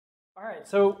All right,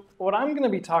 so what I'm going to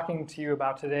be talking to you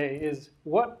about today is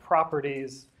what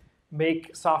properties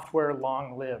make software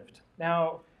long-lived.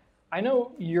 Now, I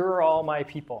know you're all my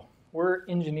people. We're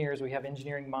engineers, we have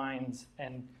engineering minds,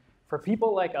 and for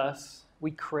people like us,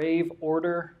 we crave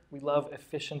order, we love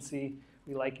efficiency,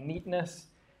 we like neatness,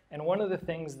 and one of the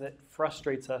things that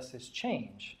frustrates us is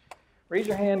change. Raise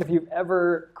your hand if you've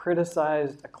ever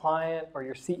criticized a client or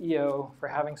your CEO for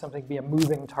having something be a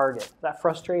moving target. Is that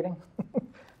frustrating?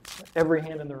 Every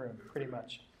hand in the room, pretty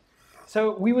much.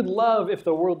 So we would love if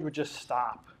the world would just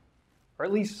stop, or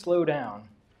at least slow down,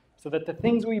 so that the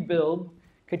things we build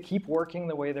could keep working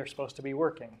the way they're supposed to be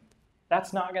working.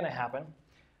 That's not going to happen.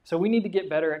 So we need to get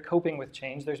better at coping with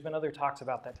change. There's been other talks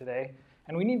about that today.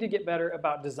 And we need to get better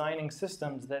about designing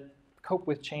systems that cope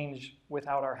with change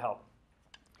without our help.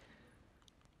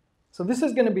 So this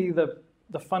is going to be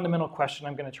the fundamental question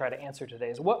I'm going to try to answer today,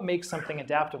 is what makes something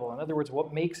adaptable? In other words,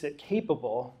 what makes it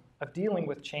capable of dealing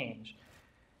with change?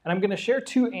 And I'm going to share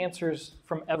two answers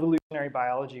from evolutionary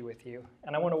biology with you.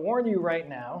 And I want to warn you right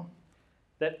now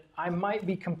that I might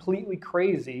be completely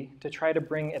crazy to try to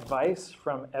bring advice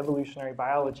from evolutionary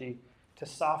biology to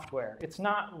software. It's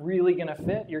not really going to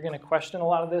fit. You're going to question a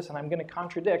lot of this, and I'm going to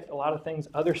contradict a lot of things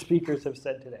other speakers have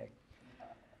said today.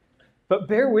 But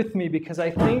bear with me, because I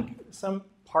think some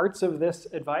parts of this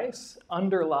advice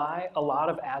underlie a lot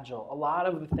of Agile, a lot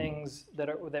of the things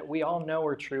that we all know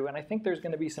are true, and I think there's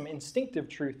going to be some instinctive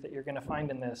truth that you're going to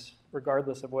find in this,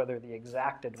 regardless of whether the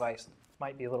exact advice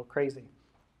might be a little crazy.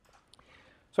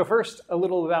 So first, a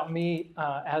little about me.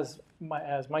 As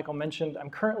Michael mentioned, I'm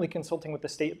currently consulting with the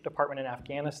State Department in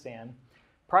Afghanistan.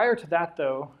 Prior to that,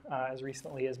 though, as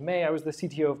recently as May, I was the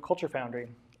CTO of Culture Foundry.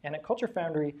 And at Culture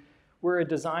Foundry, we're a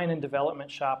design and development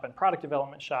shop and product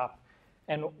development shop.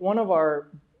 And one of our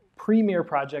premier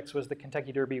projects was the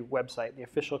Kentucky Derby website, the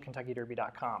official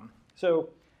KentuckyDerby.com. So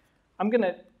I'm going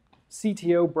to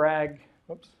CTO brag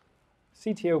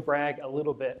a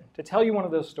little bit to tell you one of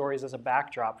those stories as a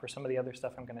backdrop for some of the other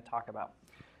stuff I'm going to talk about.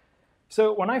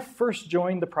 So when I first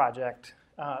joined the project,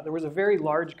 there was a very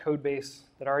large code base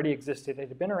that already existed. It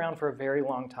had been around for a very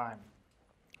long time.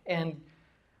 And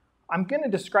I'm going to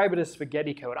describe it as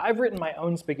spaghetti code. I've written my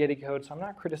own spaghetti code, so I'm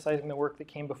not criticizing the work that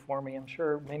came before me. I'm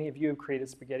sure many of you have created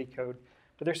spaghetti code.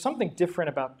 But there's something different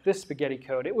about this spaghetti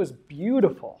code. It was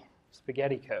beautiful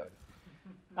spaghetti code.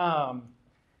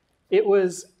 It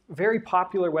was a very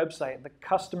popular website. The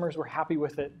customers were happy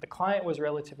with it. The client was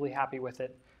relatively happy with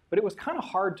it. But it was kind of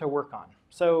hard to work on.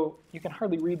 So you can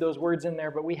hardly read those words in there,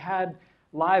 but we had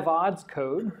live odds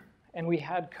code, and we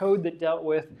had code that dealt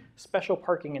with special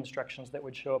parking instructions that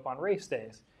would show up on race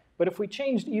days. But if we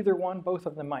changed either one, both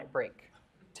of them might break.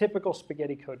 Typical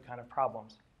spaghetti code kind of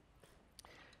problems.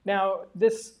 Now,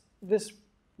 this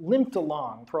limped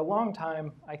along. For a long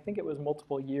time, I think it was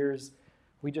multiple years,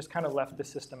 we just kind of left the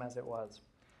system as it was.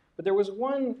 But there was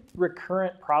one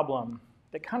recurrent problem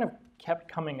that kind of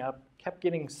kept coming up, kept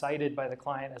getting cited by the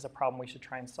client as a problem we should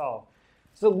try and solve.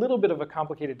 It's a little bit of a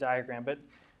complicated diagram, but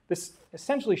this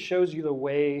essentially shows you the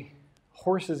way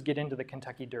horses get into the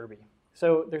Kentucky Derby.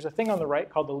 So there's a thing on the right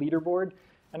called the leaderboard,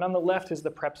 and on the left is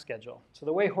the prep schedule. So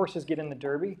the way horses get in the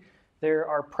Derby, there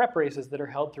are prep races that are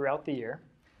held throughout the year.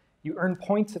 You earn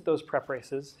points at those prep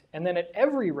races, and then at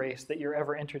every race that you're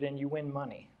ever entered in, you win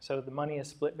money. So the money is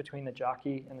split between the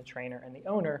jockey and the trainer and the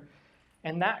owner,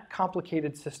 and that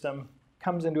complicated system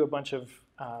comes into a bunch of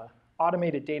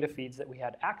automated data feeds that we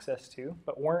had access to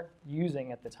but weren't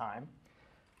using at the time.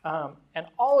 And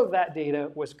all of that data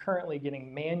was currently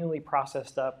getting manually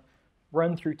processed up,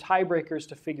 run through tiebreakers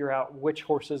to figure out which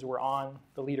horses were on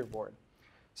the leaderboard.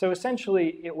 So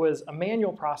essentially, it was a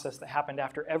manual process that happened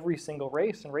after every single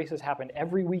race, and races happened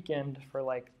every weekend for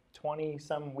like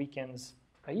 20-some weekends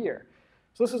a year.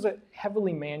 So this was a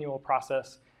heavily manual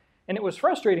process. And it was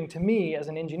frustrating to me as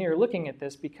an engineer looking at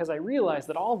this, because I realized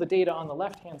that all the data on the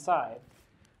left-hand side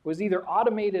was either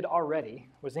automated already,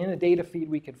 was in a data feed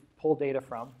we could pull data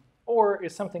from, or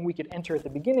is something we could enter at the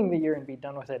beginning of the year and be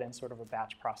done with it in sort of a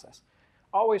batch process.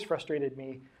 Always frustrated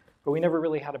me, but we never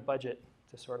really had a budget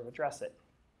to sort of address it.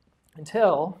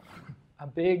 Until a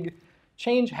big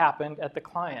change happened at the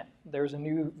client. There was a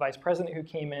new vice president who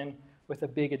came in with a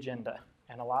big agenda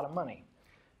and a lot of money.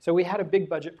 So we had a big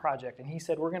budget project, and he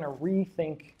said, we're going to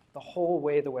rethink the whole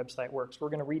way the website works. We're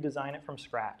going to redesign it from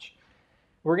scratch.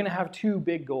 We're going to have two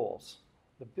big goals.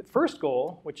 The first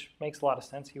goal, which makes a lot of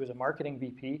sense, he was a marketing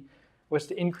VP, was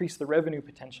to increase the revenue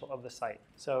potential of the site.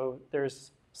 So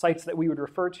there's sites that we would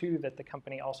refer to that the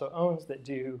company also owns that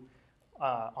do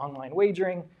online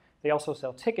wagering. They also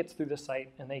sell tickets through the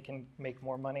site, and they can make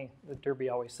more money. The Derby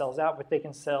always sells out, but they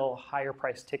can sell higher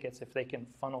priced tickets if they can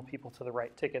funnel people to the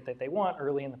right ticket that they want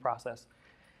early in the process.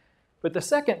 But the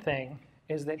second thing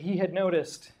is that he had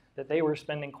noticed that they were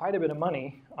spending quite a bit of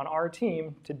money on our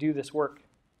team to do this work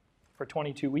for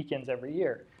 22 weekends every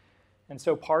year. And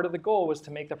so part of the goal was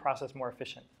to make the process more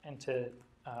efficient and to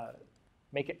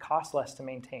make it cost less to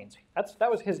maintain.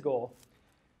 That was his goal.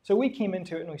 So we came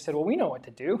into it and we said, well, we know what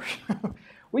to do.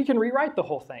 We can rewrite the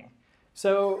whole thing.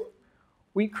 So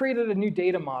we created a new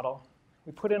data model.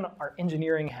 We put in our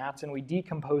engineering hats and we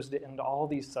decomposed it into all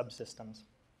these subsystems.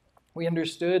 We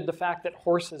understood the fact that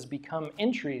horses become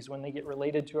entries when they get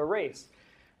related to a race.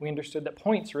 We understood that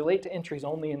points relate to entries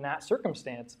only in that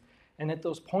circumstance, and that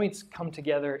those points come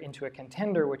together into a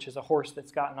contender, which is a horse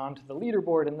that's gotten onto the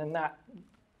leaderboard, and then that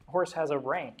horse has a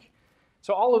rank.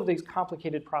 So all of these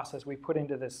complicated processes we put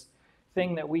into this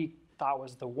thing that we thought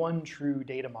was the one true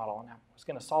data model, and that was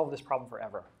going to solve this problem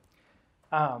forever.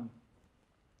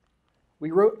 We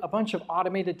wrote a bunch of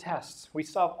automated tests. We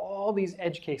solved all these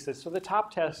edge cases. So the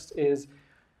top test is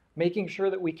making sure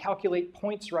that we calculate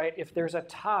points right if there's a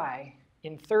tie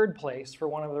in third place for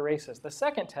one of the races. The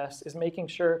second test is making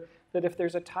sure that if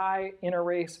there's a tie in a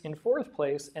race in fourth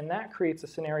place, and that creates a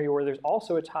scenario where there's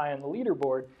also a tie on the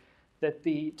leaderboard, that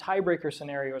the tiebreaker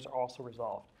scenarios are also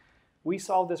resolved. We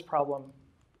solved this problem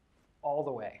all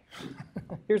the way.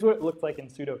 Here's what it looked like in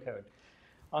pseudocode.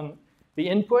 The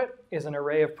input is an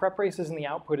array of prep races, and the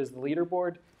output is the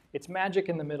leaderboard. It's magic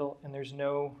in the middle, and there's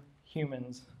no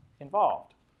humans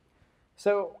involved.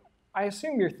 So I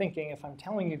assume you're thinking, if I'm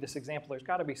telling you this example, there's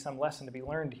got to be some lesson to be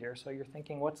learned here. So you're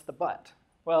thinking, what's the but?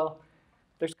 Well,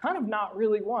 there's kind of not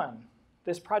really one.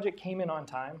 This project came in on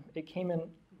time. It came in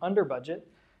under budget.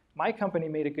 My company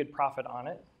made a good profit on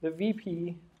it. The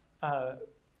VP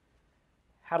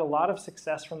had a lot of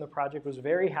success from the project, was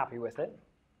very happy with it.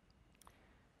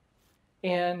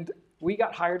 And we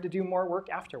got hired to do more work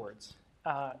afterwards.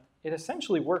 It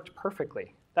essentially worked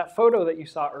perfectly. That photo that you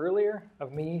saw earlier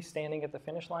of me standing at the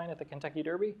finish line at the Kentucky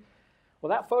Derby, well,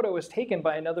 that photo was taken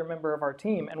by another member of our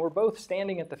team, and we're both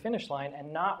standing at the finish line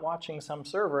and not watching some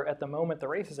server at the moment the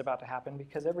race is about to happen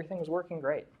because everything was working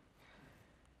great.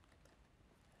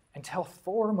 Until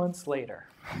 4 months later,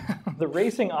 the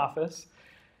racing office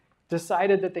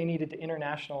decided that they needed to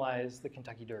internationalize the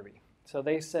Kentucky Derby. So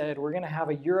they said, we're going to have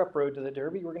a Europe road to the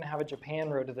Derby, we're going to have a Japan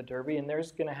road to the Derby, and they're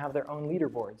going to have their own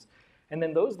leaderboards. And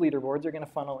then those leaderboards are going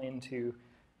to funnel into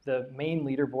the main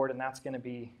leaderboard, and that's going to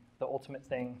be the ultimate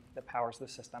thing that powers the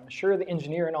system. I'm sure the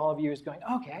engineer in all of you is going,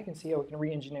 okay, I can see how we can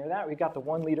re-engineer that. We've got the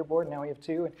one leaderboard, now we have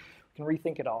two, and we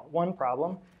can rethink it all. One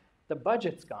problem, the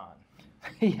budget's gone.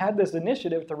 He had this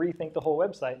initiative to rethink the whole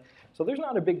website. So there's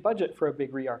not a big budget for a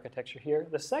big re-architecture here.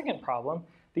 The second problem,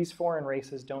 these foreign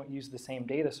races don't use the same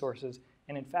data sources,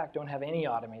 and in fact don't have any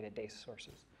automated data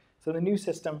sources. So the new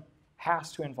system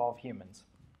has to involve humans.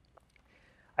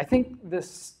 I think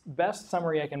this best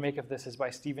summary I can make of this is by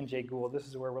Stephen Jay Gould. This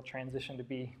is where we'll transition to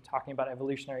be talking about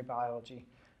evolutionary biology.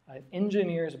 An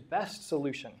engineer's best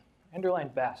solution, underline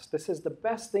best, this is the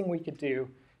best thing we could do,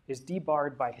 is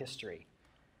debarred by history.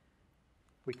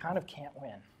 We kind of can't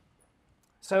win.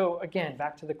 So again,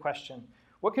 back to the question,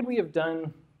 what could we have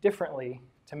done differently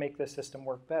to make this system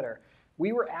work better?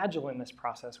 We were agile in this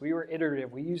process. We were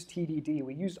iterative. We used TDD.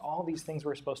 We used all these things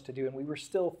we're supposed to do, and we were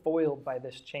still foiled by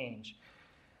this change.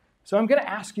 So I'm going to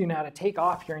ask you now to take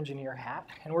off your engineer hat,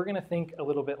 and we're going to think a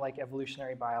little bit like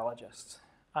evolutionary biologists.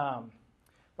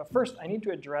 But first, I need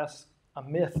to address a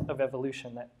myth of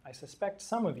evolution that I suspect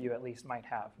some of you at least might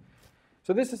have.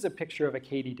 So this is a picture of a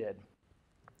katydid.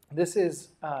 This is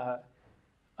an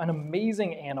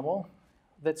amazing animal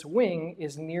that's wing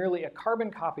is nearly a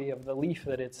carbon copy of the leaf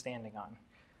that it's standing on.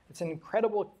 It's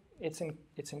incredibly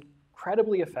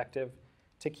effective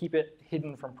to keep it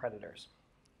hidden from predators.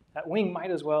 That wing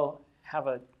might as well have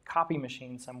a copy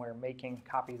machine somewhere making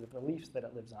copies of the leaves that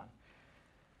it lives on.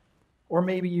 Or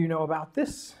maybe you know about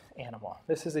this animal.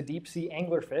 This is a deep sea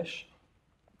anglerfish.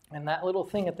 And that little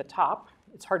thing at the top,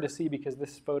 it's hard to see because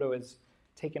this photo is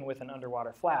taken with an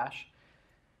underwater flash.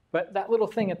 But that little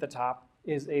thing at the top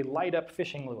is a light-up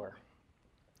fishing lure.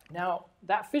 Now,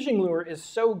 that fishing lure is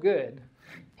so good,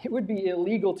 it would be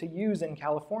illegal to use in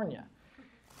California.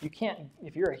 You can't,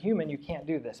 if you're a human, you can't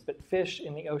do this, but fish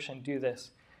in the ocean do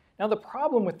this. Now, the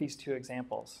problem with these two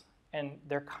examples, and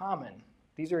they're common,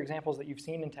 these are examples that you've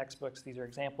seen in textbooks, these are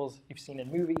examples you've seen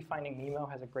in movie. Finding Nemo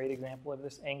has a great example of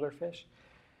this anglerfish.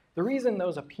 The reason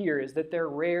those appear is that they're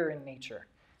rare in nature.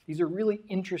 These are really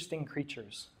interesting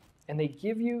creatures, and they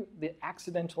give you the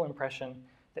accidental impression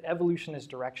that evolution is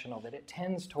directional, that it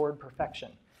tends toward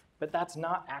perfection. But that's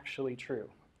not actually true.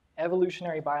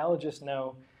 evolutionary biologists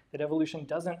know that evolution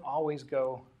doesn't always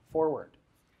go forward.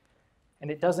 And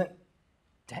it doesn't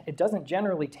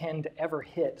generally tend to ever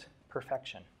hit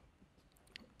perfection.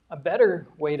 A better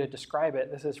way to describe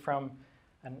it, this is from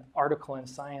an article in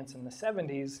Science in the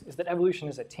 70s, is that evolution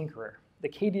is a tinkerer. The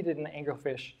katydid and the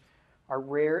anglerfish are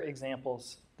rare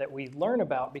examples that we learn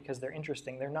about because they're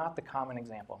interesting. They're not the common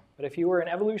example. But if you were an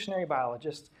evolutionary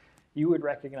biologist, you would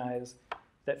recognize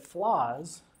that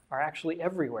flaws are actually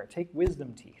everywhere. Take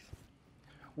wisdom teeth.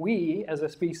 We, as a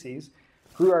species,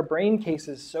 grew our brain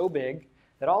cases so big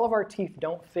that all of our teeth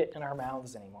don't fit in our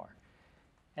mouths anymore.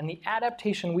 And the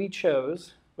adaptation we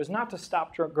chose was not to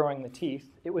stop growing the teeth.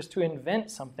 It was to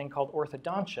invent something called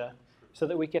orthodontia so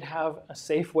that we could have a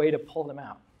safe way to pull them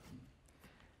out.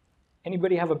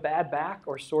 Anybody have a bad back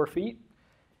or sore feet?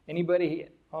 Anybody,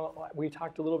 well, we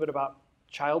talked a little bit about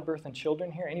childbirth and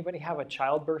children here. Anybody have a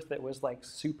childbirth that was like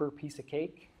super piece of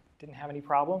cake? Didn't have any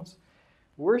problems?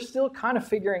 We're still kind of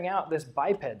figuring out this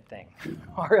biped thing.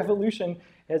 Our evolution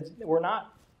is,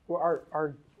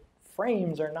 our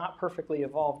frames are not perfectly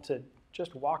evolved to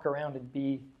just walk around and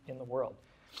be in the world.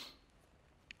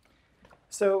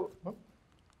 So,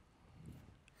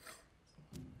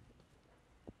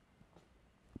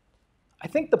 I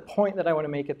think the point that I want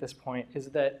to make at this point is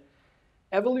that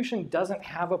evolution doesn't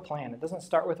have a plan. It doesn't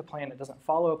start with a plan. It doesn't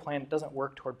follow a plan. It doesn't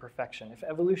work toward perfection. If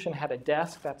evolution had a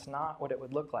desk, that's not what it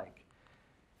would look like.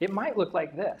 It might look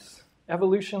like this.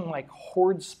 Evolution like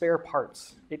hoards spare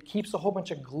parts. It keeps a whole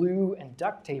bunch of glue and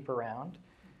duct tape around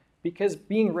because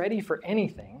being ready for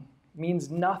anything means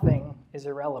nothing is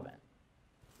irrelevant.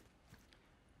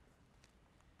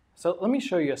 So let me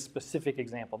show you a specific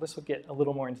example. This will get a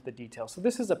little more into the details. So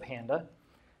this is a panda.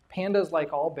 Pandas,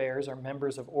 like all bears, are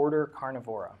members of order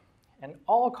Carnivora. And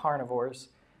all carnivores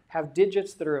have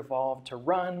digits that are evolved to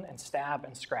run and stab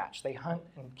and scratch. They hunt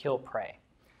and kill prey.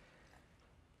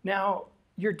 Now,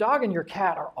 your dog and your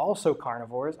cat are also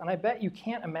carnivores, and I bet you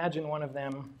can't imagine one of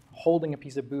them holding a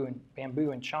piece of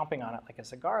bamboo and chomping on it like a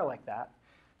cigar like that.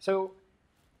 So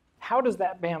how does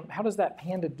that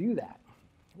panda do that?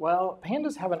 Well,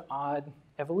 pandas have an odd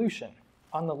evolution.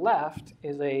 On the left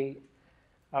is the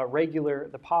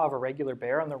paw of a regular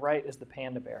bear. On the right is the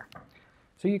panda bear.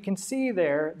 So you can see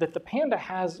there that the panda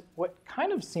has what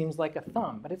kind of seems like a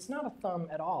thumb, but it's not a thumb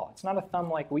at all. It's not a thumb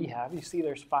like we have. You see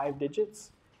there's 5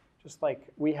 digits, just like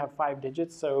we have 5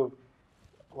 digits, so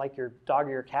like your dog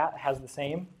or your cat has the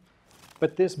same.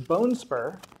 But this bone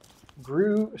spur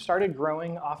started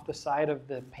growing off the side of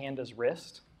the panda's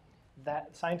wrist.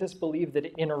 That scientists believe that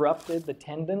it interrupted the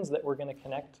tendons that were going to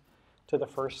connect to the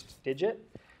first digit,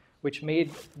 which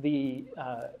made the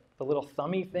little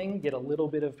thummy thing get a little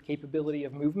bit of capability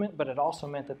of movement, but it also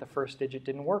meant that the first digit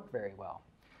didn't work very well.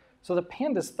 So the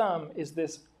panda's thumb is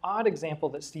this odd example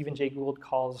that Stephen Jay Gould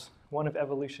calls one of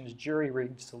evolution's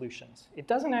jury-rigged solutions. It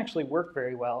doesn't actually work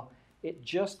very well. It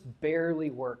just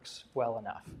barely works well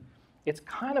enough. It's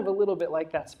kind of a little bit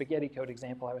like that spaghetti code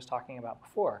example I was talking about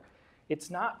before.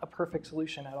 It's not a perfect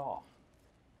solution at all.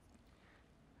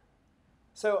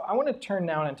 So I want to turn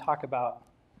now and talk about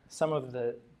some of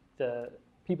the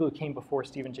people who came before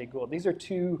Stephen Jay Gould. These are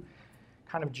 2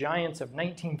 kind of giants of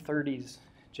 1930s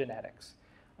genetics.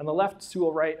 On the left,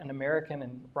 Sewell Wright, an American,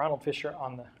 and Ronald Fisher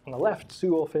on the left,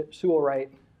 Sewell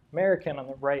Wright, American, on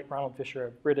the right, Ronald Fisher,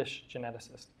 a British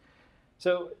geneticist.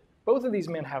 So both of these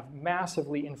men have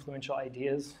massively influential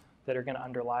ideas that are going to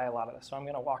underlie a lot of this. So I'm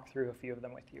going to walk through a few of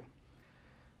them with you.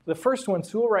 The first one,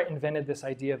 Sewell Wright invented this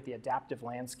idea of the adaptive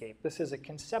landscape. This is a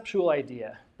conceptual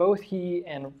idea. Both he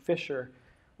and Fisher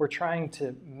were trying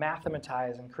to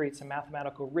mathematize and create some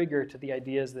mathematical rigor to the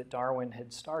ideas that Darwin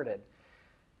had started.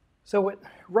 So what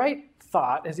Wright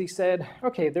thought is he said,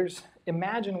 okay,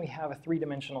 imagine we have a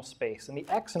 3-dimensional space, and the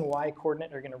x and y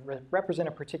coordinate are going to represent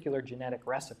a particular genetic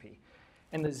recipe.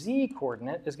 And the z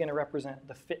coordinate is going to represent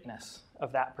the fitness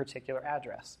of that particular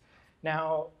address.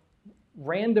 Now,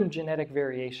 random genetic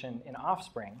variation in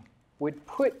offspring would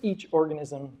put each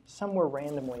organism somewhere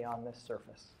randomly on this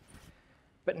surface.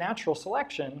 But natural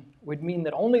selection would mean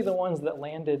that only the ones that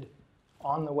landed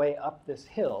on the way up this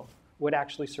hill would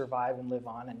actually survive and live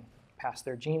on and pass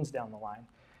their genes down the line.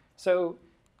 So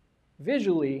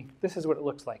visually, this is what it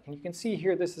looks like. And you can see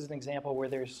here, this is an example where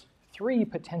there's 3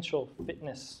 potential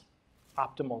fitness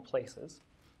optimal places.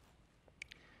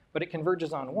 But it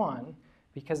converges on 1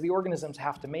 because the organisms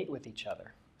have to mate with each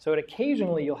other. So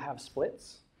occasionally you'll have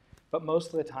splits, but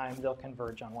most of the time they'll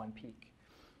converge on 1 peak.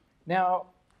 Now,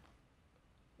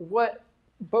 what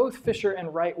both Fisher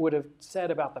and Wright would have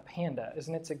said about the panda is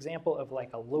its example of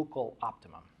like a local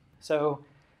optimum. So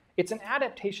it's an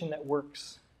adaptation that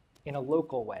works in a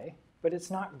local way, but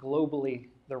it's not globally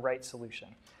the right solution.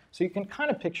 So you can kind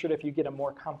of picture it if you get a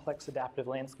more complex adaptive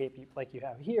landscape like you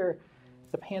have here,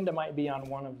 the panda might be on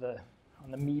one of the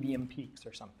medium peaks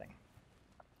or something.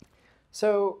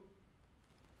 So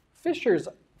Fisher's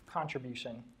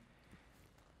contribution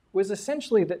was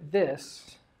essentially that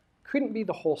this couldn't be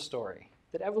the whole story,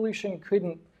 that evolution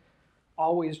couldn't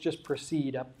always just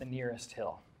proceed up the nearest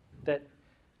hill, that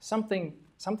something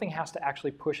has to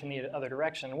actually push in the other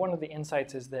direction. One of the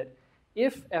insights is that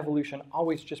if evolution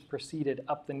always just proceeded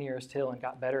up the nearest hill and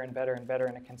got better and better and better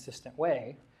in a consistent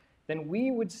way, then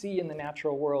we would see in the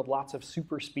natural world lots of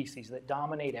super species that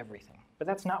dominate everything. But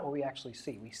that's not what we actually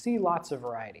see. We see lots of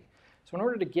variety. So in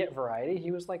order to get variety,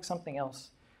 he was like, something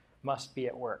else must be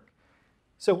at work.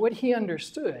 So what he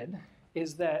understood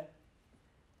is that,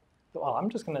 well, I'm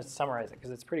just going to summarize it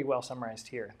because it's pretty well summarized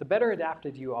here. The better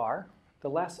adapted you are, the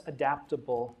less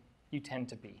adaptable you tend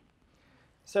to be.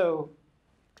 So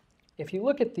if you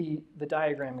look at the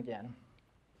diagram again,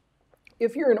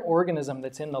 if you're an organism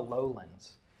that's in the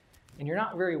lowlands and you're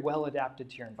not very well adapted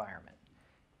to your environment,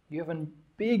 you have a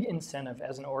big incentive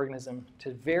as an organism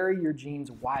to vary your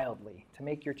genes wildly, to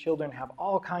make your children have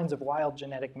all kinds of wild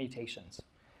genetic mutations.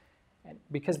 And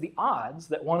because the odds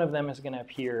that one of them is going to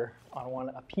appear on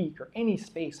a peak or any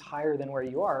space higher than where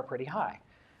you are pretty high.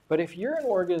 But if you're an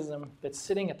organism that's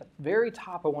sitting at the very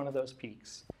top of one of those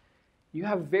peaks, you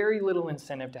have very little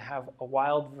incentive to have a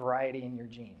wild variety in your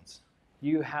genes.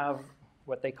 You have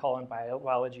what they call in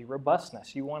biology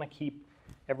robustness. You want to keep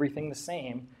everything the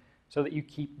same so that you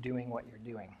keep doing what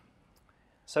you're doing.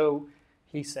 So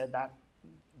he said that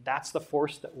that's the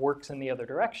force that works in the other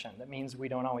direction. That means we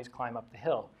don't always climb up the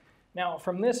hill. Now,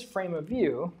 from this frame of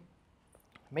view,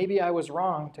 maybe I was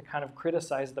wrong to kind of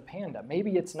criticize the panda.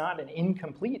 Maybe it's not an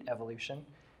incomplete evolution.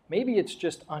 Maybe it's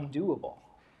just undoable.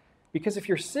 Because if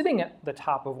you're sitting at the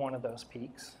top of one of those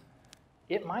peaks,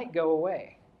 it might go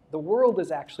away. The world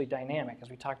is actually dynamic. As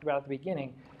we talked about at the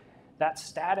beginning, that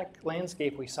static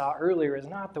landscape we saw earlier is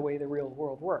not the way the real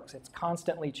world works. It's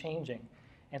constantly changing.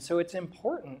 And so it's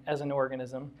important as an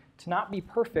organism to not be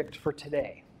perfect for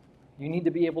today. You need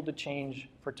to be able to change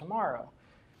for tomorrow.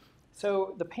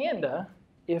 So the panda,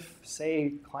 if,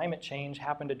 say, climate change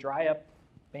happened to dry up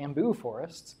bamboo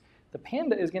forests, the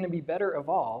panda is going to be better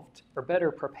evolved, or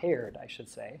better prepared, I should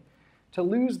say, to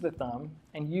lose the thumb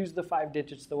and use the 5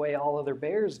 digits the way all other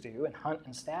bears do and hunt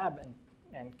and stab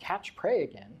and catch prey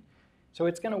again. So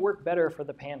it's going to work better for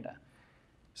the panda.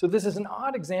 So this is an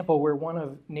odd example where one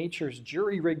of nature's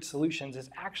jury-rigged solutions is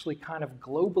actually kind of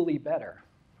globally better,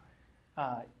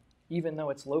 even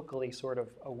though it's locally sort of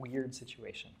a weird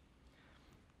situation.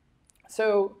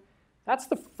 So that's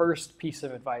the first piece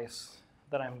of advice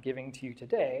that I'm giving to you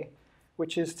today,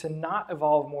 which is to not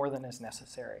evolve more than is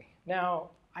necessary.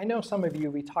 Now, I know some of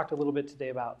you, we talked a little bit today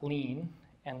about lean,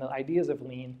 and the ideas of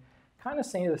lean kind of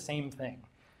say the same thing.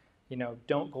 You know,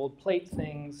 don't gold plate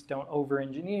things, don't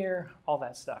over-engineer, all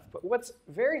that stuff. But what's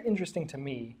very interesting to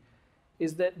me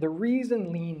is that the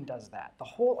reason lean does that, the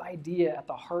whole idea at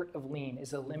the heart of lean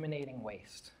is eliminating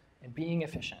waste and being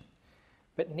efficient.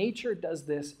 But nature does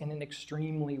this in an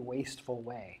extremely wasteful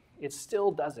way. It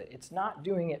still does it. It's not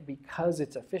doing it because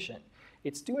it's efficient.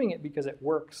 It's doing it because it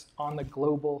works on the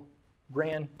global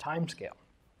grand timescale.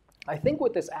 I think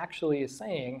what this actually is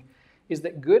saying is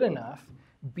that good enough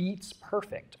beats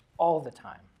perfect all the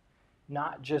time,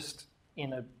 not just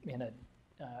in a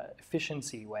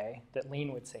efficiency way that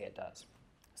lean would say it does.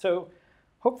 So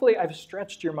hopefully I've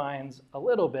stretched your minds a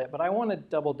little bit, but I want to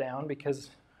double down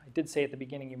because I did say at the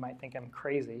beginning you might think I'm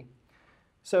crazy.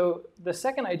 So the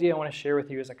second idea I want to share with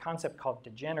you is a concept called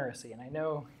degeneracy, and I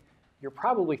know you're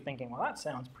probably thinking, well, that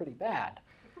sounds pretty bad.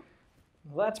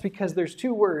 Well, that's because there's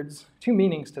two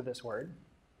meanings to this word,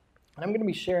 and I'm going to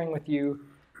be sharing with you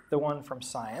the one from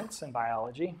science and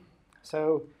biology.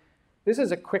 So this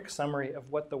is a quick summary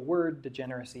of what the word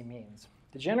degeneracy means.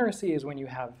 Degeneracy is when you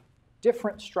have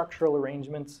different structural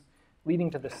arrangements leading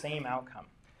to the same outcome.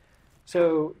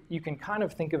 So you can kind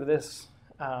of think of this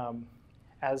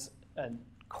as a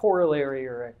corollary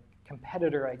or a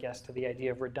competitor, I guess, to the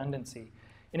idea of redundancy.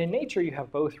 And in nature, you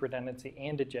have both redundancy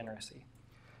and degeneracy.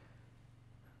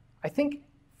 I think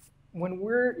when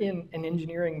we're in an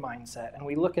engineering mindset and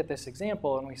we look at this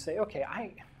example and we say, okay,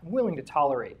 I'm willing to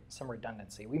tolerate some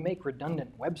redundancy. We make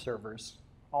redundant web servers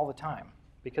all the time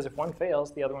because if one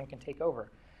fails, the other one can take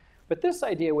over. But this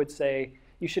idea would say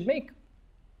you should make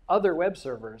other web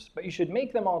servers, but you should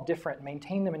make them all different,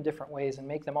 maintain them in different ways, and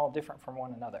make them all different from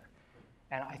one another.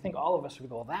 And I think all of us would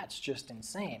go, well, that's just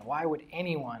insane. Why would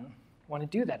anyone want to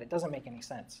do that? It doesn't make any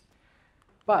sense.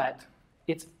 But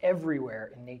it's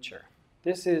everywhere in nature.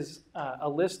 This is a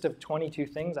list of 22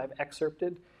 things I've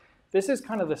excerpted This is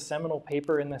kind of the seminal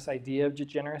paper in this idea of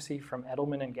degeneracy from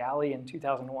Edelman and Galley in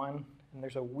 2001. And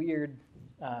there's a weird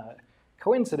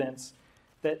coincidence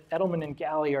that Edelman and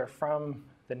Galley are from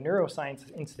the Neuroscience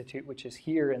Institute, which is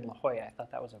here in La Jolla. I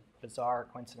thought that was a bizarre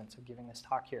coincidence of giving this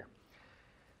talk here.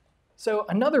 So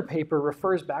another paper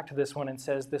refers back to this one and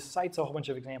says this cites a whole bunch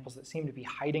of examples that seem to be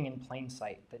hiding in plain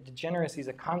sight, that degeneracy is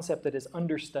a concept that is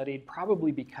understudied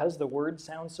probably because the word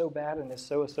sounds so bad and is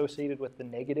so associated with the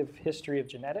negative history of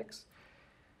genetics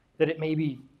that it may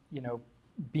be,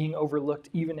 being overlooked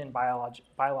even in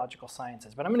biological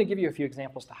sciences. But I'm going to give you a few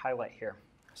examples to highlight here.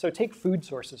 So take food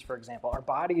sources, for example. Our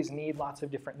bodies need lots of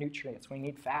different nutrients. We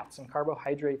need fats and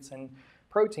carbohydrates and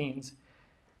proteins.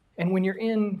 And when you're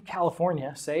in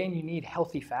California, say, and you need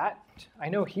healthy fat, I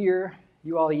know here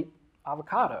you all eat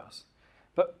avocados.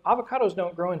 But avocados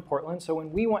don't grow in Portland, so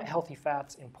when we want healthy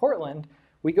fats in Portland,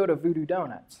 we go to Voodoo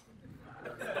Donuts.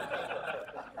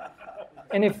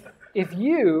 And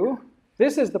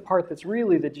this is the part that's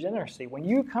really the degeneracy. When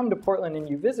you come to Portland and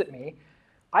you visit me,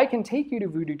 I can take you to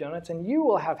Voodoo Donuts and you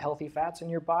will have healthy fats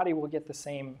and your body will get the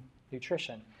same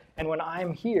nutrition. And when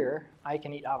I'm here, I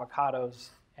can eat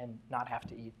avocados and not have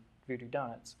to eat Voodoo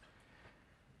Donuts.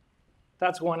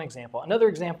 That's one example. Another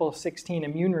example of 16,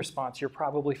 immune response, you're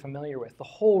probably familiar with. The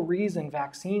whole reason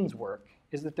vaccines work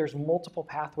is that there's multiple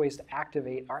pathways to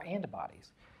activate our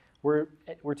antibodies. We're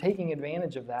taking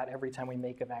advantage of that every time we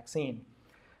make a vaccine.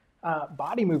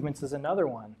 Body movements is another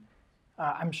one.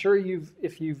 I'm sure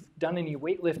if you've done any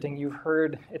weightlifting, you've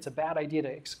heard it's a bad idea to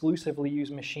exclusively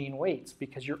use machine weights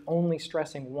because you're only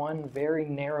stressing one very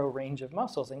narrow range of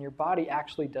muscles, and your body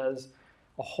actually does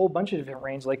a whole bunch of different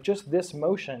range. Like just this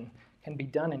motion can be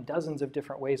done in dozens of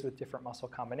different ways with different muscle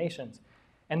combinations.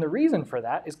 And the reason for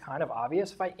that is kind of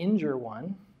obvious. If I injure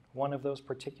one of those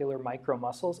particular micro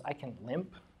muscles, I can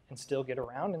limp and still get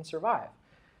around and survive.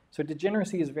 So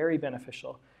degeneracy is very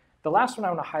beneficial. The last one I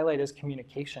want to highlight is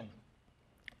communication.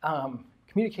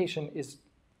 Communication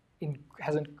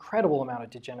has an incredible amount of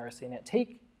degeneracy in it.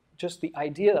 Take just the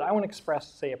idea that I want to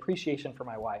express, say, appreciation for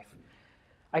my wife.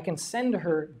 I can send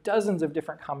her dozens of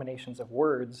different combinations of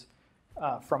words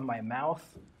from my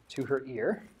mouth to her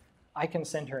ear. I can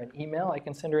send her an email. I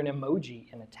can send her an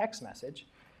emoji in a text message.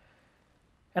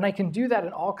 And I can do that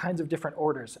in all kinds of different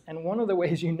orders. And one of the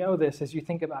ways you know this is you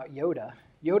think about Yoda.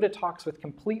 Yoda talks with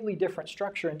completely different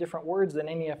structure and different words than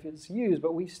any of us use,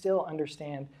 but we still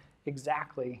understand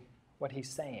exactly what he's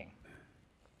saying.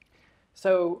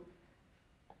 So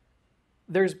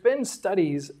there's been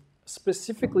studies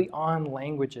specifically on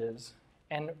languages,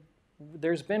 and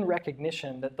there's been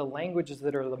recognition that the languages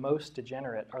that are the most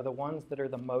degenerate are the ones that are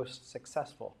the most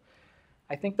successful.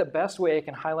 I think the best way I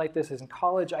can highlight this is in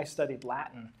college I studied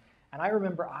Latin, and I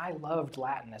remember I loved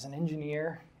Latin. As an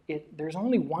engineer, there's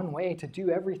only one way to do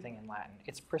everything in Latin.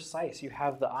 It's precise. You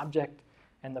have the object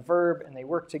and the verb, and they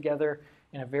work together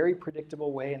in a very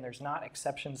predictable way, and there's not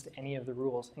exceptions to any of the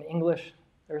rules. In English,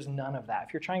 there's none of that.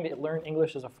 If you're trying to learn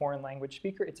English as a foreign language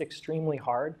speaker, it's extremely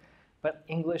hard, but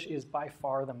English is by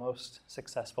far the most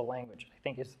successful language. I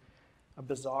think it's a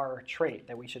bizarre trait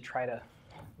that we should try to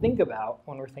think about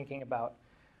when we're thinking about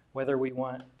whether we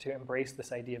want to embrace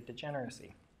this idea of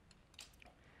degeneracy.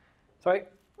 So I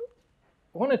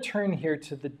want to turn here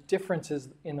to the differences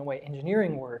in the way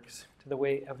engineering works to the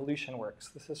way evolution works.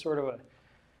 This is sort of a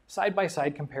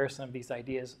side-by-side comparison of these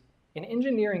ideas. In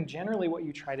engineering, generally what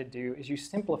you try to do is you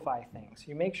simplify things.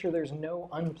 You make sure there's no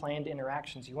unplanned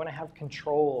interactions. You want to have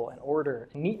control and order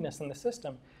and neatness in the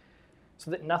system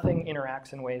so that nothing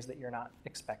interacts in ways that you're not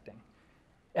expecting.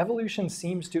 Evolution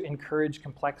seems to encourage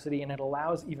complexity, and it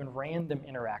allows even random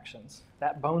interactions.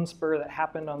 That bone spur that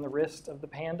happened on the wrist of the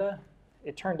panda,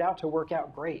 it turned out to work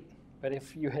out great. But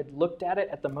if you had looked at it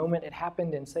at the moment it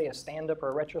happened in, say, a stand-up or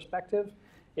a retrospective,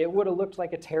 it would have looked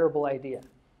like a terrible idea.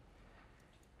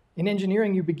 In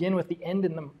engineering, you begin with the end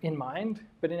in mind,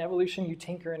 but in evolution, you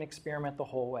tinker and experiment the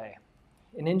whole way.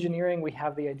 In engineering, we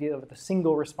have the idea of the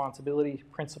single responsibility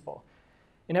principle.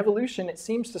 In evolution, it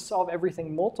seems to solve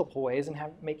everything multiple ways and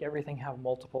make everything have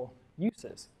multiple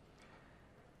uses.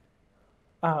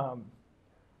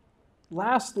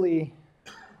 Lastly,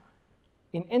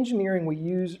 in engineering, we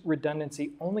use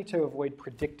redundancy only to avoid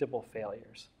predictable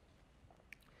failures.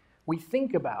 We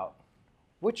think about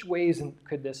which ways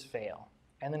could this fail,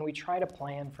 and then we try to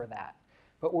plan for that.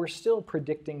 But we're still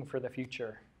predicting for the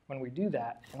future when we do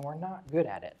that, and we're not good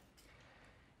at it.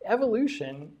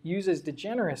 Evolution uses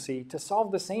degeneracy to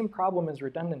solve the same problem as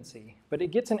redundancy, but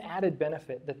it gets an added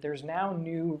benefit that there's now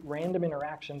new random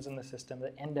interactions in the system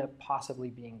that end up possibly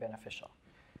being beneficial.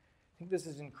 I think this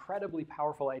is an incredibly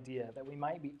powerful idea that we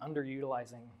might be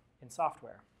underutilizing in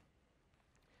software.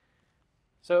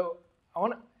 So I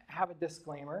want to have a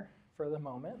disclaimer for the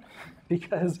moment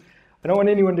because I don't want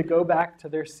anyone to go back to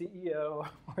their CEO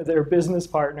or their business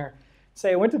partner,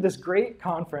 say, I went to this great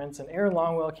conference and Aaron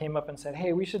Longwell came up and said,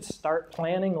 hey, we should start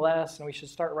planning less and we should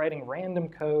start writing random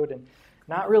code and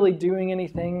not really doing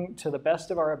anything to the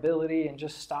best of our ability and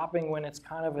just stopping when it's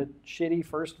kind of a shitty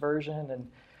first version. And,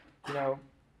 you know,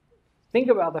 think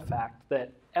about the fact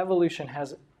that evolution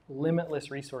has limitless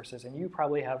resources and you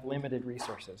probably have limited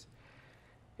resources.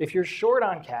 If you're short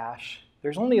on cash,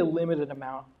 there's only a limited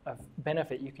amount of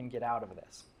benefit you can get out of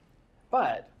this.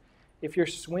 But if you're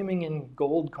swimming in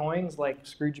gold coins like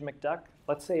Scrooge McDuck,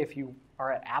 let's say if you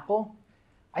are at Apple,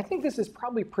 I think this is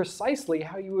probably precisely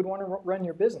how you would want to run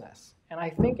your business. And I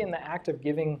think in the act of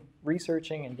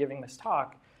researching and giving this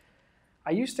talk,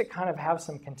 I used to kind of have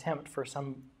some contempt for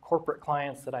some corporate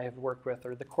clients that I have worked with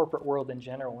or the corporate world in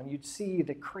general, when you'd see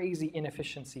the crazy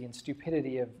inefficiency and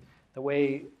stupidity of the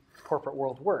way corporate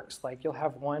world works. Like you'll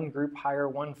have one group hire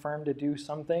one firm to do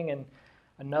something and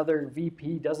another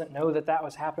VP doesn't know that that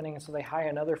was happening, and so they hire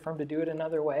another firm to do it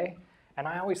another way. And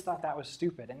I always thought that was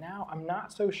stupid. And now I'm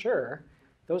not so sure.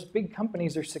 Those big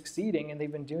companies are succeeding and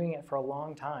they've been doing it for a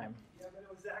long time. Yeah, but it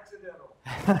was accidental.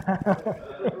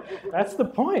 That's the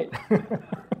point.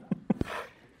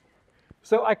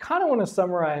 So I kind of want to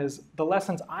summarize the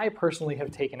lessons I personally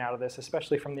have taken out of this,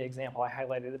 especially from the example I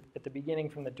highlighted at the beginning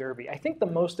from the Derby. I think the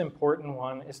most important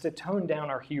one is to tone down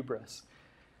our hubris.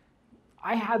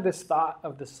 I had this thought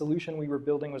of the solution we were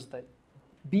building was the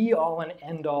be-all and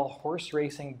end-all horse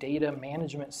racing data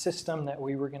management system that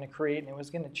we were going to create, and it was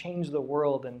going to change the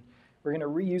world, and we're going to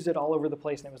reuse it all over the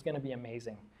place, and it was going to be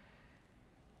amazing.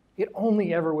 It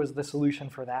only ever was the solution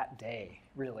for that day,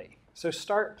 really. So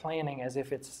start planning as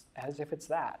if it's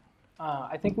that.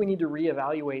 I think we need to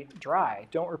reevaluate dry.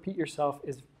 Don't repeat yourself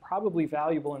is probably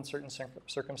valuable in certain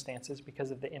circumstances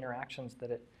because of the interactions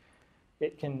that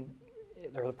it can,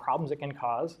 or the problems it can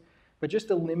cause. But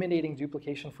just eliminating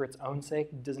duplication for its own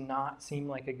sake does not seem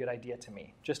like a good idea to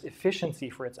me. Just efficiency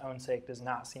for its own sake does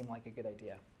not seem like a good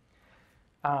idea.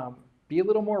 Be a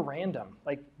little more random.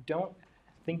 Like, don't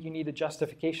think you need a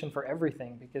justification for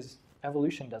everything because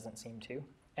evolution doesn't seem to.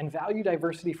 And value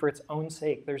diversity for its own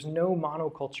sake. There's no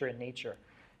monoculture in nature.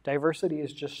 Diversity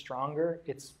is just stronger,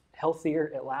 it's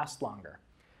healthier, it lasts longer.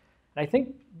 And I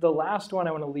think the last one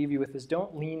I want to leave you with is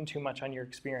don't lean too much on your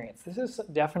experience. This is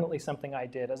definitely something I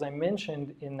did. As I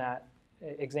mentioned in that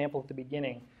example at the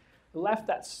beginning, I left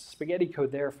that spaghetti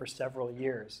code there for several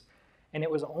years. And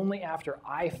it was only after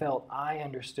I felt I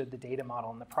understood the data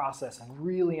model and the process and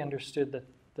really understood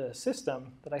the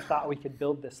system that I thought we could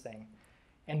build this thing.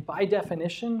 And by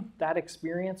definition, that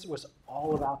experience was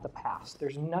all about the past.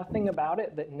 There's nothing about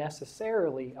it that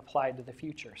necessarily applied to the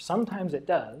future. Sometimes it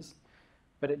does,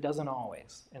 but it doesn't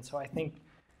always. And so I think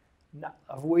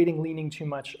avoiding leaning too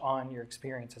much on your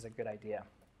experience is a good idea.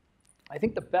 I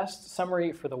think the best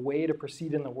summary for the way to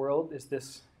proceed in the world is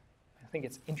this. I think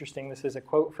it's interesting. This is a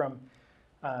quote from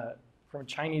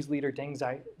Chinese leader Deng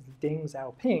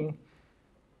Xiaoping.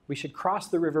 We should cross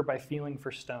the river by feeling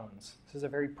for stones. This is a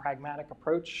very pragmatic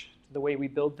approach to the way we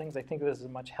build things. I think this is a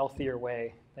much healthier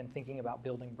way than thinking about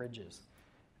building bridges.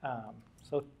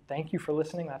 So thank you for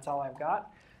listening. That's all I've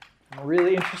got. I'm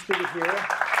really interested to hear